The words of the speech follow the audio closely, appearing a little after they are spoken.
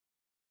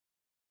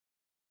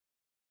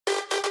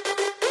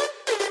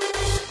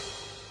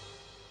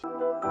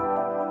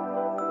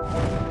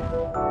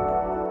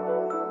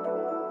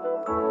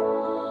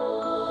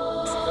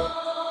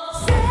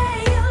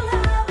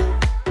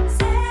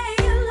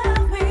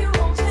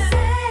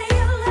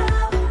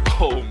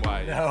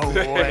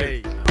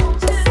boy.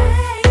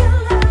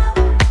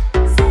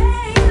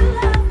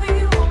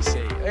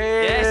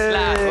 Yes,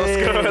 lad. What's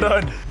going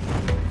on?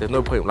 There's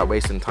no point like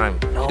wasting time.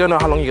 You don't know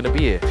how long you're gonna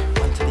be here.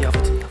 One to the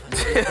other, to the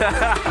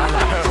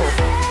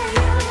other.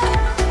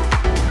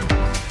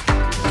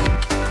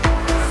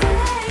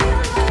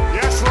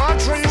 Yes,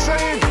 lads, what are you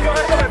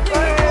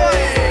saying?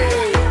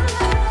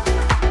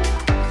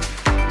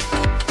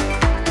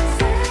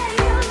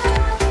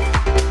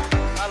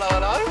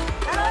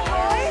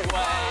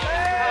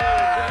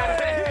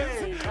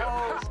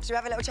 Should we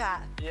have a little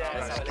chat? Yeah,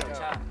 let's have a little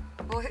chat.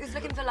 Well, who's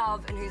looking for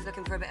love and who's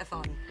looking for a bit of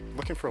fun?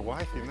 Looking for a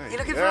wifey, mate. You're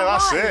looking for yeah, a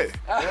that's wife?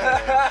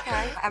 it.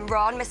 Okay. And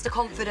Ron, Mr.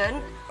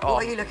 Confident,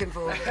 what are you looking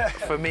for?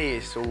 For me,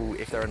 it's all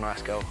if they're a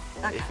nice girl.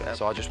 Okay.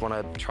 So I just want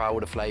to try all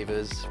the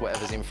flavours,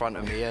 whatever's in front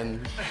of me,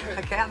 and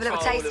Okay, have a little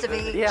taste of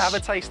each. yeah, have a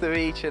taste of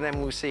each, and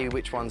then we'll see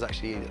which one's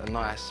actually a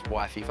nice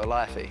wifey for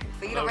lifey.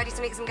 Are you not ready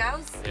to meet some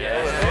girls?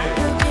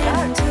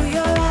 Yeah.